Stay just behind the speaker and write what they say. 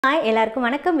Hi, எல்லாருக்கும்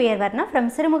வணக்கம். We are Varnaa from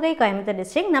Sirumugai, Coimbatore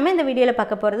district. நம்ம இந்த வீடியோல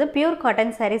பார்க்க போறது pure cotton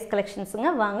sarees collectionsங்க.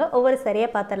 வாங்க ஒவ்வொரு சாரியா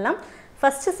பார்த்தறலாம்.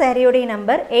 First saree உடைய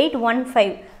நம்பர்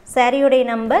 815. saree உடைய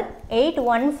நம்பர்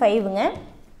 815ங்க.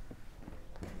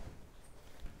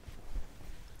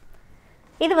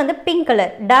 இது வந்து pink color,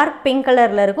 dark pink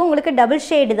colorல இருக்கும். உங்களுக்கு double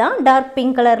shade தான் dark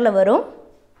pink colorல வரும்.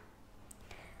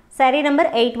 saree number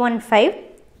 815.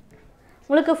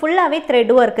 உங்களுக்கு ஃபுல்லாவே thread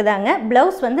work தாங்க.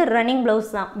 ப்ளவுஸ் வந்து ரன்னிங்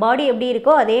ப்ளவுஸ் தான். பாடி எப்படி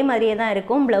இருக்கோ அதே மாதிரியே தான்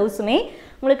இருக்கும் ப்ளவுஸுமே.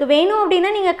 உங்களுக்கு வேணும்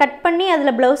அப்படினா நீங்க கட் பண்ணி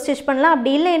அதுல ப்ளவுஸ் ஸ்டிட்ச் பண்ணலாம்.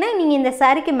 அப்படி இல்லைனா நீங்க இந்த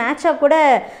சாரிக்கு மேட்சா கூட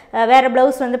வேற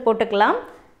ப்ளவுஸ் வந்து போட்டுக்கலாம்.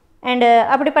 and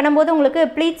அப்படி பண்ணும்போது உங்களுக்கு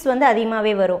ப்ளீட்ஸ் வந்து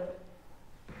அதிகமாவே வரும்.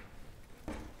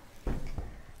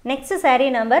 Next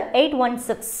saree number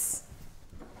 816.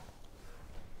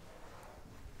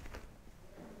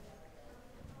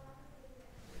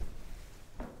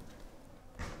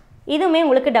 இதுமே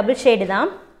உங்களுக்கு டபுள் ஷேட் தான்.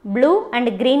 ப்ளூ அண்ட்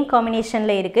green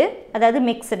காம்பினேஷன்ல இருக்கு. அதாவது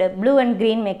mixed, blue and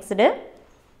green mixed.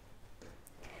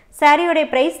 saree உடைய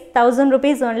price 1000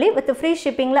 rupees only with free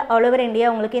shippingல all over India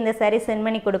உங்களுக்கு இந்த saree சென்ட்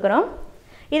பண்ணி கொடுக்கிறோம்.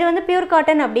 இது வந்து பியூர்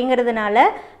காட்டன் அப்படிங்கிறதுனால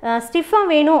ஸ்டிஃபா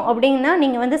வேணும் அப்படினா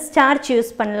நீங்க வந்து ஸ்டார்ச்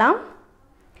யூஸ் பண்ணலாம்.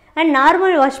 and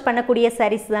நார்மல் வாஷ் பண்ணக்கூடிய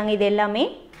sarees தாங்க இது எல்லாமே.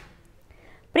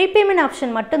 ப்ரீபேமெண்ட்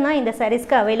ஆப்ஷன் மட்டும் தான் இந்த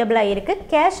sareesக்கு அவேலபிளா இருக்கு.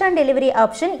 கேஷ் ஆன் டெலிவரி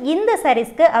ஆப்ஷன் இந்த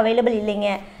sareesக்கு அவேலபிள்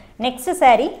இல்லைங்க. Next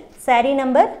saree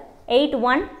number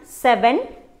 817.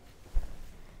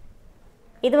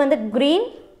 இது வந்து green.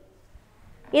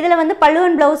 இதுல வந்து பல்லு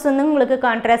and blouse வந்து உங்களுக்கு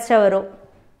கான்ட்ராஸ்டா வரும்.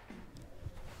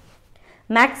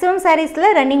 மேக்ஸिमम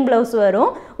sareesல ரன்னிங் blouse வரும்.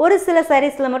 ஒரு சில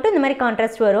sareesல மட்டும் இந்த மாதிரி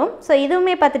கான்ட்ராஸ்ட் வரும். சோ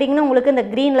இதுவுமே பாத்துட்டீங்கன்னா உங்களுக்கு இந்த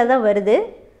greenல தான் வருது.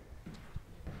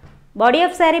 Body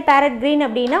of saree parrot green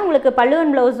அப்படினா உங்களுக்கு பல்லு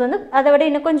and blouse வந்து அதை விட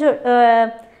இன்னும் கொஞ்சம்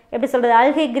எப்படி சொல்றது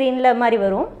algae greenல மாதிரி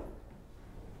வரும்.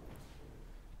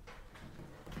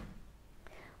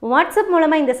 வாட்ஸ்அப்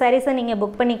மூலமா இந்த sarees நீங்க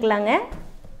புக் பண்ணிக்கலாங்க.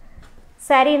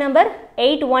 saree number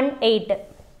 818.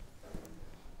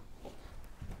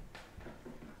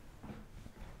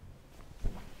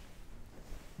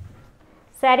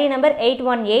 saree number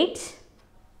 818.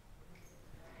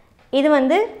 இது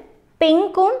வந்து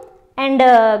பிங்க்கும் and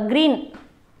green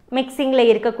mixingல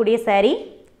இருக்கக்கூடிய saree,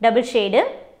 double shade.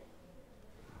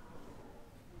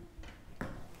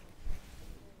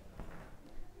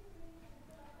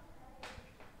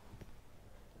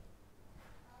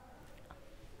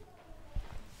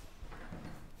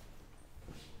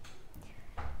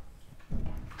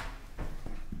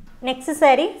 Next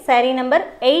saree number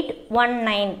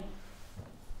 819.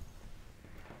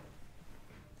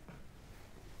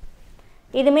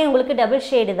 இதுமே உங்களுக்கு டபுள்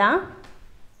ஷேட் தான்.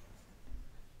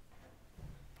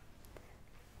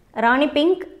 ராணி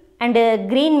பிங்க் and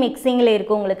green mixingல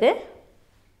இருக்கு உங்களுக்கு.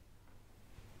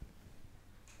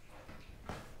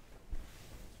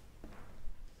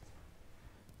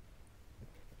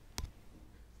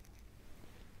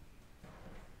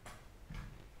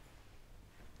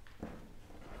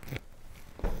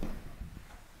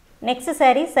 Next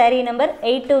saree number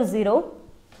 820.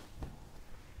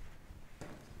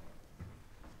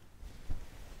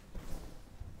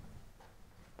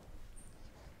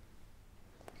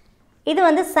 இது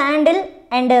வந்து சாண்டில்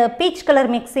and peach color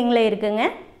mixingல இருக்குங்க.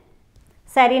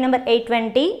 saree number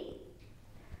 820.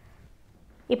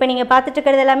 இப்போ நீங்க பார்த்துட்டு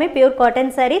இருக்கிறது எல்லாமே பியூர்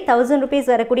காட்டன் saree. 1000 rupees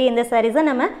வரக்கூடிய இந்த sarees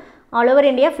நம்ம all over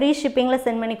India free shippingல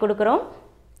send பண்ணி கொடுக்கிறோம்.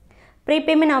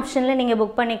 ப்ரீபேமெண்ட் ஆப்ஷன்ல நீங்க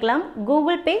புக் பண்ணிக்கலாம்.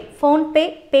 Google Pay, Phone Pay,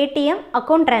 Paytm,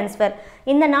 account transfer.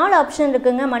 இந்த நாலு ஆப்ஷன்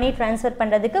இருக்குங்க மணி ட்ரான்ஸ்ஃபர்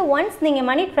பண்றதுக்கு. once நீங்க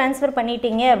மணி ட்ரான்ஸ்ஃபர்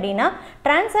பண்ணிட்டீங்க அப்படினா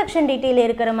transaction detail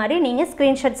இருக்கிற மாதிரி நீங்க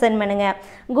ஸ்கிரீன்ஷாட் சென்ட் பண்ணுங்க.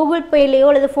 Google Payலயோ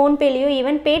அல்லது Phone Payலயோ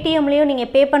ஈவன் Paytmலயோ நீங்க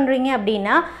பே பண்றீங்க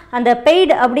அப்படினா அந்த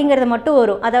paid அப்படிங்கிறது மட்டும்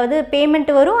வரும். அதாவது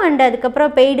பேமெண்ட் வரும் and அதுக்கு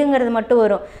அப்புறம் paidங்கிறது மட்டும்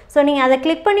வரும். சோ நீங்க அதை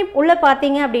கிளிக் பண்ணி உள்ள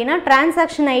பாத்தீங்க அப்படினா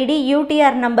transaction ID,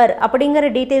 UTR நம்பர்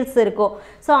அப்படிங்கற டீடைல்ஸ் இருக்கும்.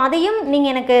 சோ அதையும் நீங்க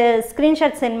எனக்கு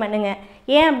ஸ்கிரீன்ஷாட் சென்ட் பண்ணுங்க.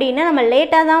 ஏன் அப்படினா நம்ம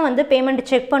லேட்டா தான் வந்து பேமெண்ட்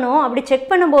செக் பண்ணுவோம். அப்படி செக்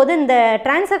பண்ணும்போது இந்த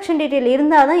transaction detail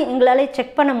இருந்தா தான் எங்களால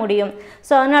செக் பண்ண முடியும்.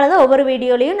 சோ அதனால தான் ஒவ்வொரு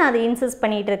வீடியோலயும் நான் அதை இன்சிஸ்ட்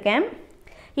பண்ணிட்டு இருக்கேன்.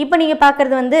 இப்போ நீங்க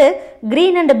பார்க்கிறது வந்து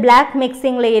green and black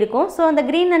mixingல இருக்கும். சோ அந்த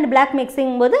green and black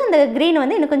mixing போது அந்த green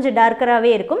வந்து இன்னும் கொஞ்சம்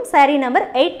டார்க்கராவே இருக்கும். saree number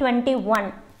 821.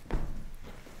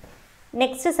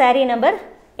 next saree number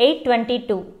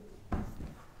 822.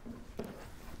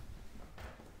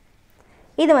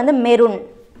 இது வந்து மெரூன்.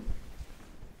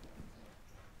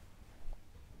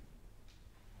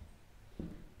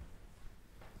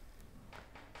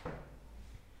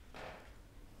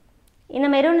 இந்த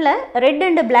மெரூன்ல red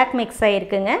and black mix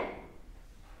ஆயிருக்குங்க.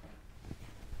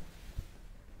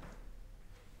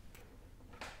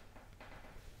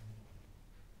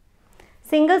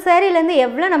 Single சாரீலேருந்து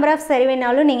எவ்வளோ நம்பர் ஆஃப் சாரீ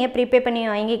வேணாலும் நீங்கள் ப்ரீபே பண்ணி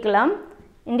வாங்கிக்கலாம்.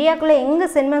 இந்தியாக்குள்ளே எங்கே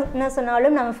சென்ட் பண்ண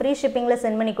சொன்னாலும் நம்ம ஃப்ரீ ஷிப்பிங்கில்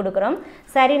சென்ட் பண்ணி கொடுக்குறோம்.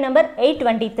 சாரீ நம்பர்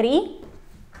 823.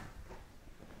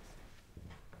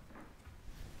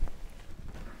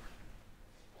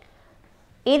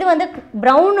 இது வந்து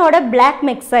ப்ரௌனோட பிளாக்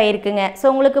மிக்ஸ் ஆகிருக்குங்க. ஸோ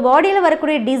உங்களுக்கு பாடியில்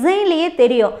வரக்கூடிய டிசைன்லேயே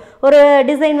தெரியும். ஒரு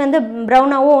டிசைன் வந்து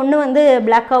ப்ரௌனாகவும் ஒன்று வந்து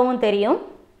பிளாக்காகவும் தெரியும்.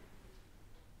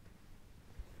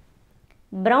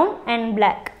 Brown and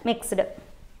black mixed.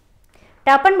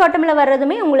 Top and பாட்டமில்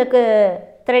வர்றதுமே உங்களுக்கு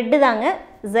த்ரெட்டு தாங்க,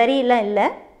 ஜரிலாம் இல்லை.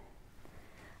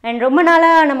 அண்ட் ரொம்ப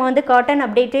நாளாக நம்ம வந்து காட்டன்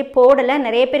அப்டேட்டே போடலை,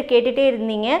 நிறைய பேர் கேட்டுகிட்டே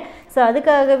இருந்தீங்க. ஸோ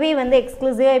அதுக்காகவே வந்து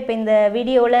எக்ஸ்க்ளூசிவாக இப்போ இந்த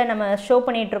வீடியோவில் நம்ம ஷோ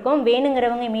பண்ணிகிட்ருக்கோம்.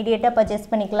 வேணுங்கிறவங்க இமீடியட்டாக பர்ச்சேஸ்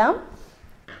பண்ணிக்கலாம்.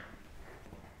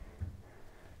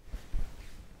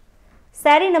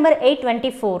 சாரீ நம்பர்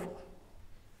 824.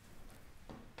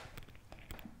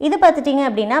 இது பார்த்துட்டிங்க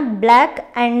அப்படின்னா black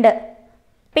and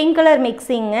pink colour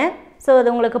மிக்ஸிங்க. So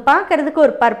அது உங்களுக்கு பார்க்குறதுக்கு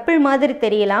ஒரு பர்பிள் மாதிரி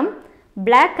தெரியலாம்.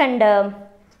 Black and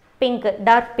pink,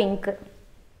 dark pink.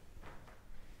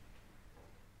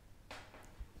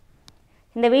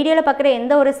 இந்த வீடியோவில் பார்க்குற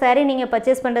எந்த ஒரு சாரீ நீங்கள்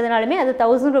பர்ச்சேஸ் பண்ணுறதுனாலுமே அது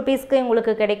 1000 rupeesக்கு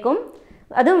உங்களுக்கு கிடைக்கும்.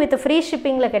 அதுவும் வித் ஃப்ரீ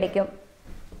ஷிப்பிங்கில் கிடைக்கும்.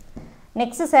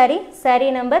 Next sari, sari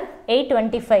number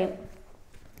 825.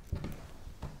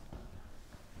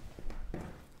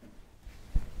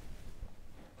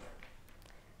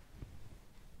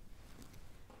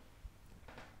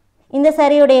 இந்த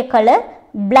சாரியுடைய colour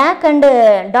black and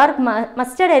dark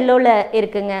mustard எல்லோவில்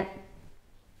இருக்குங்க.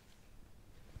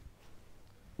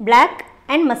 Black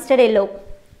and mustard yellow,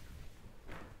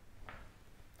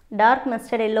 dark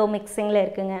mustard yellow மிக்சிங்கில்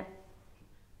இருக்குங்க.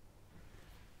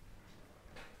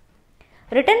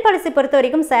 ரிட்டர்ன் பாலிசி பொறுத்த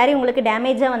வரைக்கும் சாரீ உங்களுக்கு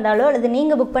டேமேஜாக வந்தாலோ அல்லது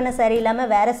நீங்கள் புக் பண்ண சாரீ இல்லாமல்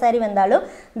வேறு சாரீ வந்தாலோ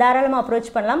தாராளமாக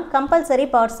அப்ரோச் பண்ணலாம். கம்பல்சரி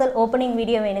பார்சல் ஓப்பனிங்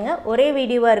வீடியோ வேணுங்க. ஒரே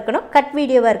வீடியோவாக இருக்கணும், கட்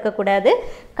வீடியோவாக இருக்கக்கூடாது.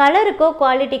 கலருக்கோ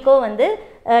குவாலிட்டிக்கோ வந்து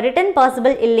ரிட்டர்ன்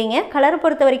பாசிபிள் இல்லைங்க. கலரை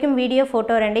பொறுத்த வரைக்கும் வீடியோ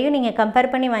ஃபோட்டோ ரெண்டையும் நீங்கள்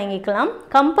கம்பேர் பண்ணி வாங்கிக்கலாம்.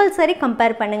 கம்பல்சரி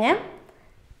கம்பேர் பண்ணுங்கள்.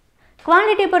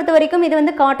 குவாலிட்டியை பொறுத்த வரைக்கும் இது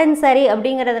வந்து காட்டன் சாரீ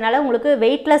அப்படிங்கிறதுனால உங்களுக்கு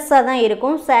வெயிட்லெஸ்ஸாக தான்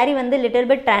இருக்கும். சாரீ வந்து லிட்டில்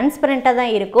பிட் டிரான்ஸ்பரண்ட்டாக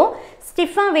தான் இருக்கும்.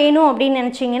 ஸ்டிஃபாக வேணும் அப்படின்னு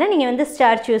நினச்சிங்கன்னா நீங்கள் வந்து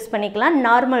ஸ்டார்ச் யூஸ் பண்ணிக்கலாம்.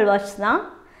 நார்மல் வாஷ் தான்.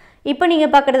 இப்போ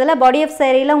நீங்கள் பார்க்குறதுல பாடி ஆஃப்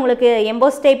சாரீயில் உங்களுக்கு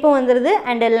எம்போஸ் டைப்பும் வந்துடுது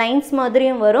அண்ட் லைன்ஸ்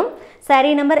மாதிரியும் வரும்.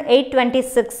 சாரீ நம்பர்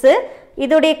 826.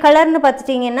 இதோடைய கலர்னு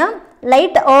பார்த்துட்டிங்கன்னா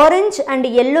லைட் ஆரஞ்ச் அண்ட்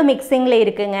எல்லோ மிக்சிங்கில்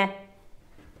இருக்குங்க.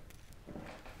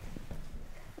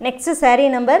 Next sari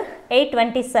number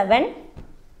 827.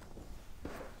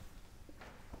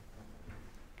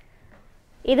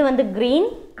 இது வந்து green.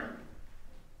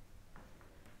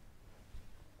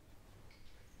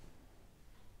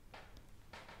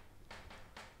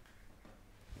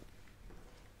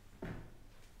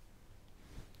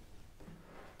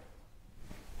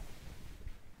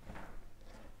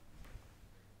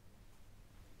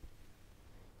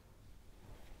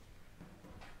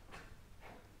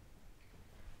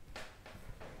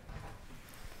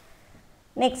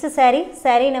 Next saree,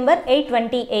 saree number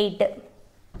 828.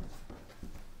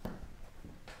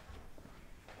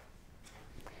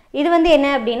 இது வந்து என்ன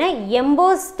அப்படின்னா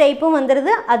எம்போஸ் டைப்பும்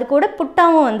வந்துடுது, அது கூட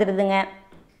புட்டாவும் வந்துடுதுங்க.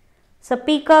 ஸோ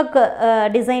பீகாக்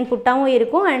டிசைன் புட்டாவும்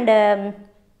இருக்கும் அண்டு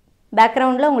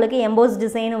பேக்ரவுண்டில் உங்களுக்கு எம்போஸ்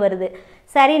டிசைனும் வருது.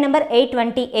 சாரீ நம்பர்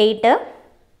 828.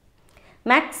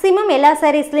 மேக்ஸிமம் எல்லா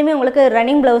சாரீஸ்லேயுமே உங்களுக்கு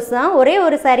ரன்னிங் ப்ளவுஸ் தான். ஒரே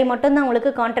ஒரு சாரீ மட்டும்தான்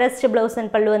உங்களுக்கு கான்ட்ராஸ்ட் ப்ளவுஸ்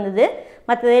அண்ட் பல்லு வந்தது,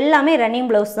 மற்றது எல்லாமே ரன்னிங்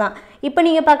ப்ளவுஸ் தான். இப்போ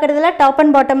நீங்கள் பார்க்குறதுல டாப்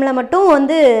அண்ட் பாட்டமில் மட்டும்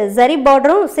வந்து ஜரி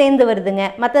பார்டரும் சேர்ந்து வருதுங்க,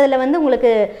 மற்றதில் வந்து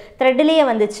உங்களுக்கு த்ரெட்லேயே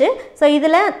வந்துச்சு. ஸோ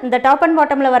இதில் இந்த டாப் அண்ட்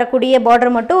பாட்டமில் வரக்கூடிய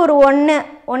பார்டர் மட்டும் ஒரு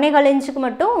 1.25 இன்ச்சுக்கு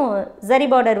மட்டும் ஜரி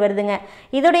பார்டர் வருதுங்க.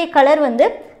 இதோடைய கலர் வந்து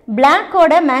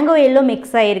பிளாக்கோட mango yellow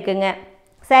mix ஆகிருக்குங்க.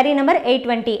 Sari number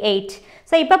 828.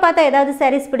 So இப்போ பார்த்தா ஏதாவது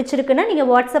சாரீஸ் பிடிச்சிருக்குன்னா நீங்கள்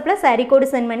வாட்ஸ்அப்பில் சாரீ கோடு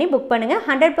சென்ட் பண்ணி புக் பண்ணுங்கள்.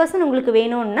 100% உங்களுக்கு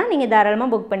வேணும்னா நீங்கள்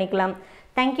தாராளமாக புக் பண்ணிக்கலாம்.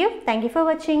 தேங்க்யூ ஃபார்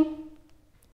வாட்சிங்.